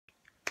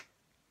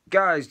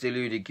Guys,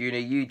 Deluded Guna,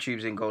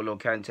 YouTube's N'Golo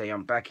Kante,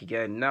 I'm back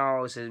again.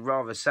 Now, it's a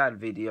rather sad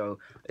video.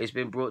 It's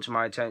been brought to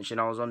my attention.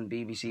 I was on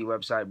the BBC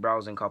website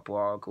browsing a couple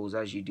articles.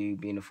 As you do,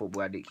 being a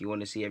football addict, you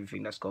want to see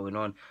everything that's going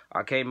on.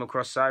 I came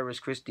across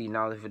Cyrus Christie.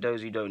 Now, for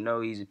those who don't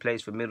know, he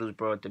plays for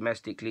Middlesbrough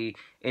domestically,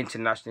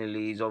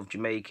 internationally. He's of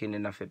Jamaican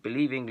and I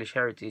believe English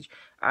heritage,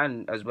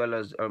 and as well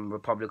as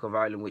Republic of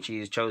Ireland, which he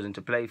has chosen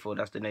to play for.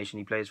 That's the nation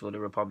he plays for, the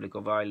Republic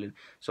of Ireland.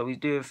 So he's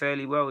doing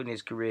fairly well in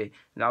his career.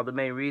 Now, the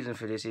main reason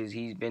for this is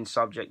he's been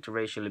subject to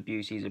racial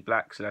abuse. He's a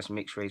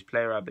black/mixed race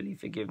player, I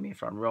believe. Forgive me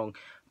if I'm wrong,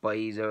 but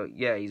he's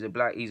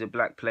a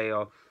black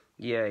player.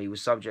 Yeah, he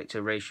was subject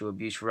to racial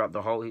abuse throughout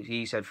the whole.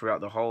 He said throughout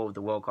the whole of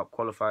the World Cup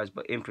qualifiers,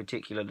 but in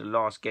particular the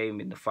last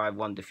game in the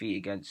 5-1 defeat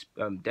against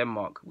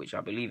Denmark, which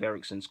I believe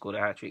Eriksson scored a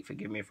hat-trick.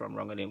 Forgive me if I'm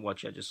wrong. I didn't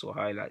watch it. I just saw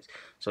highlights.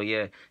 So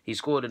yeah, he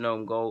scored an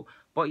own goal.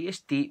 But it's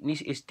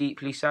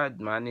deeply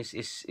sad, man.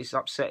 It's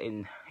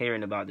upsetting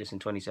hearing about this in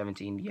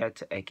 2017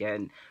 yet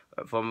again,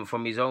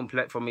 from his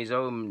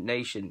own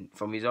nation,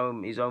 from his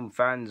own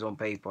fans on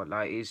paper.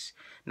 Like it's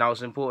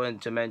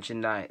important to mention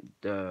that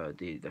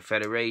the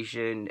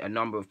federation, a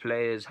number of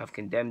players have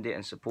condemned it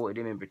and supported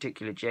him. In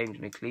particular, James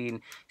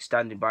McLean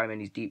standing by him,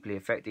 and he's deeply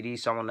affected.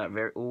 He's someone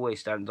that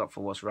always stands up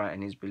for what's right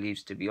and his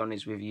beliefs. To be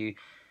honest with you.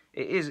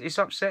 It's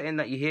upsetting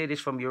that you hear this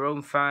from your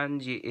own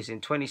fans. It's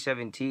in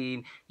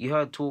 2017. You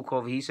heard talk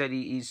of, he said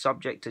he's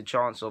subject to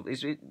chance of,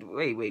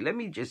 wait, let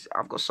me just,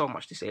 I've got so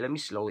much to say. Let me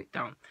slow it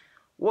down.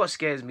 What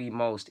scares me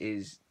most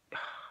is,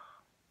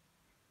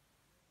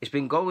 it's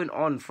been going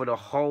on for the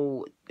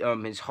whole,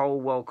 his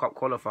whole World Cup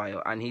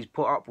qualifier, and he's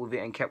put up with it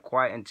and kept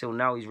quiet until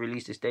now. He's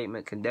released a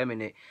statement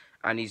condemning it,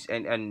 and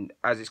and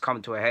as it's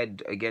come to a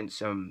head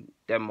against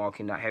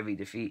Denmark in that heavy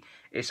defeat,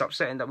 it's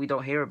upsetting that we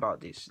don't hear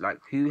about this. Like,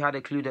 who had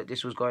a clue that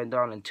this was going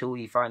down until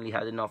he finally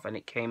had enough and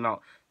it came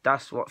out?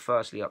 That's what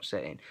firstly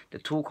upsetting. The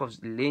talk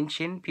of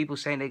lynching, people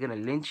saying they're going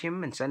to lynch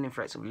him and sending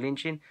threats of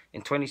lynching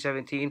in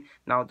 2017.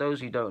 Now,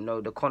 those who don't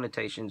know the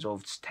connotations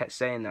of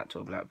saying that to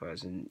a black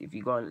person, if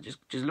you go and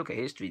just look at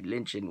history,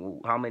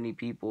 lynching, how many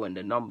people and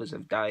the numbers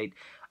have died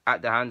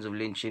at the hands of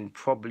lynching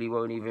probably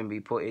won't even be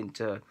put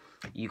into,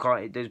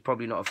 there's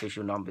probably not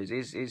official numbers.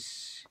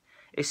 It's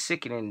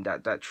sickening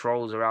that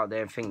trolls are out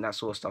there and think that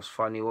sort of stuff's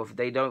funny, or if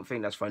they don't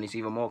think that's funny, it's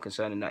even more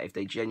concerning that if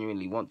they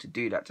genuinely want to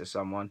do that to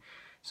someone,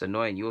 it's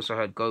annoying. You also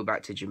heard go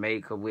back to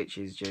Jamaica, which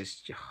is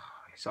just,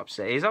 it's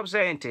upsetting. It's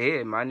upsetting to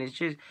hear, man. It's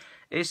just,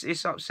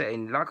 it's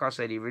upsetting. Like I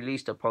said, he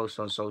released a post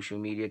on social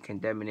media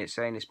condemning it,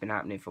 saying it's been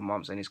happening for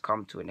months and it's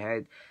come to an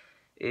head.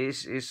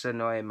 It's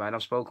annoying, man.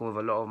 I've spoken with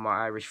a lot of my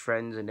Irish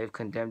friends and they've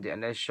condemned it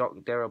and they're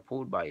shocked, they're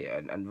appalled by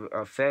it. And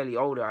a fairly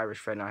older Irish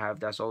friend I have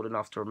that's old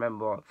enough to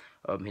remember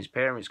his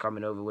parents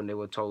coming over when they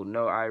were told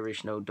no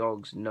Irish, no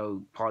dogs,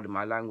 no, pardon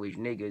my language,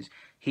 niggers.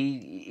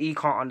 He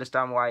can't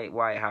understand why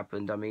it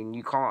happened. I mean,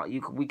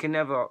 we can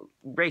never,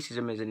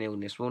 racism is an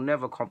illness. We'll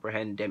never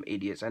comprehend them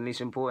idiots, and it's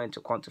important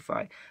to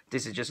quantify.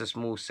 This is just a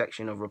small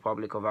section of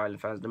Republic of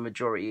Ireland fans. The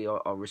majority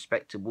are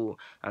respectable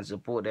and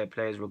support their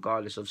players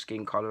regardless of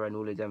skin colour and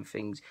all of them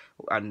things,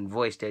 and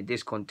voice their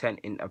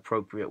discontent in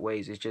appropriate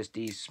ways. It's just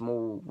these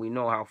small, we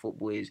know how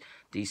football is,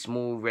 these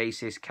small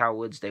racist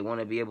cowards, they want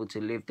to be able to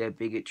live their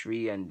bigotry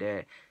and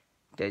they're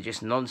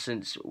just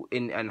nonsense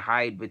and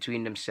hide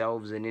between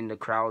themselves and in the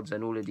crowds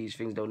and all of these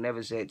things. They'll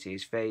never say it to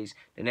his face.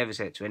 They never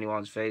say it to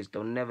anyone's face.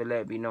 They'll never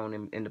let it be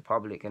known in the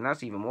public. And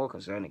that's even more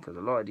concerning because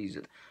a lot of these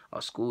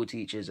are school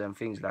teachers and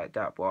things like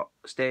that. But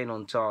staying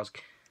on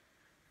task,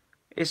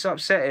 it's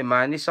upsetting,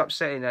 man. It's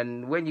upsetting.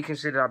 And when you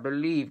consider, I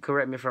believe,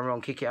 correct me if I'm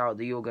wrong, Kick It Out,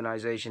 the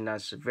organisation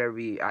that's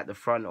very much at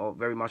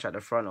the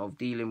front of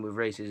dealing with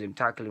racism,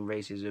 tackling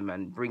racism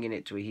and bringing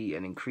it to a heat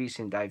and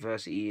increasing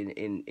diversity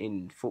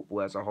in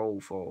football as a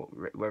whole, for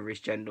whether it's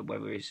gender,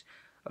 whether it's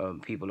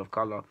people of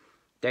colour.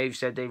 They've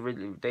said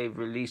they've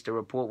released a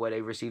report where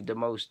they received the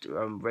most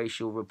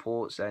racial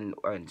reports and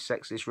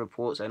sexist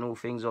reports and all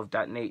things of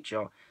that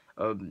nature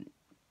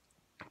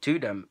to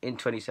them in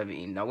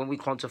 2017. Now, when we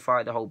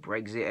quantify the whole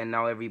Brexit and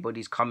now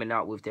everybody's coming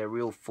out with their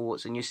real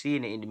thoughts and you're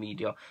seeing it in the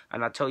media,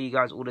 and I tell you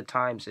guys all the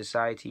time,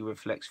 society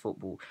reflects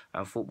football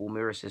and football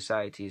mirrors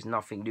society. Is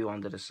nothing new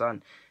under the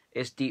sun.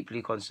 It's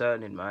deeply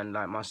concerning, man.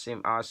 Like,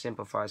 I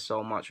sympathise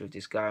so much with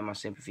this guy. My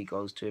sympathy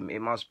goes to him. It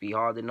must be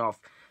hard enough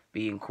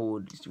being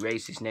called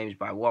racist names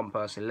by one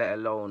person, let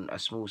alone a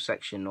small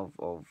section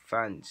of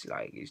fans.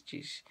 Like,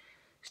 it's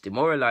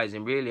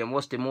demoralising, really. And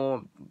what's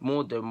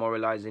more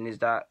demoralising is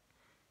that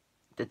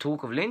the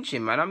talk of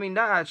lynching, man. I mean,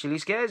 that actually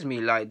scares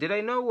me. Like, do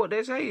they know what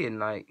they're saying?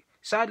 Like,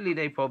 sadly,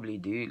 they probably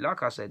do.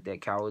 Like I said, they're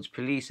cowards.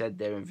 Police said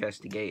they're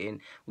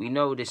investigating. We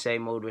know the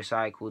same old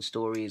recycled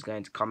story is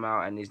going to come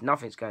out and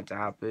nothing's going to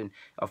happen.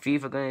 Are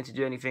FIFA going to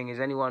do anything? Is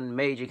anyone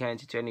major going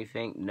to do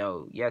anything?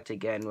 No. Yet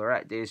again, we're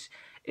at this.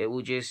 It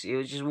was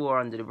just water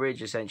under the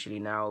bridge, essentially.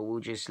 Now we'll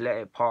just let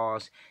it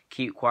pass,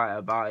 keep quiet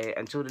about it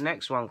until the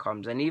next one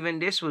comes. And even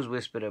this was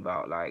whispered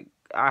about. Like,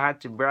 I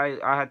had to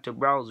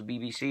browse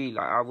BBC.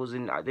 Like, I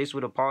wasn't. This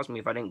would have passed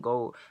me if I didn't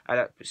go at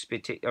that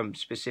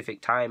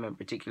specific time and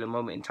particular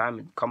moment in time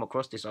and come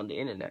across this on the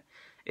internet.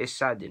 It's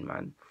saddening,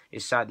 man.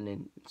 It's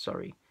saddening.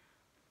 Sorry.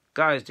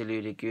 Guys,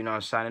 deluded, you know,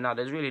 I'm signing out.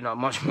 There's really not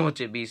much more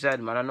to be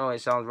said, man. I know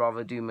it sounds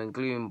rather doom and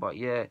gloom, but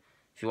yeah,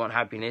 if you want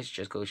happiness,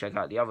 just go check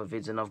out the other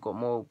vids, and I've got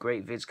more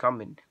great vids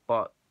coming.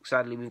 But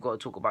sadly, we've got to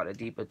talk about the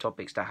deeper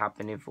topics that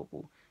happen in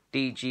football.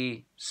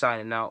 DG,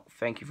 signing out.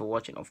 Thank you for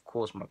watching. Of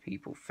course, my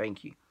people.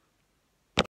 Thank you.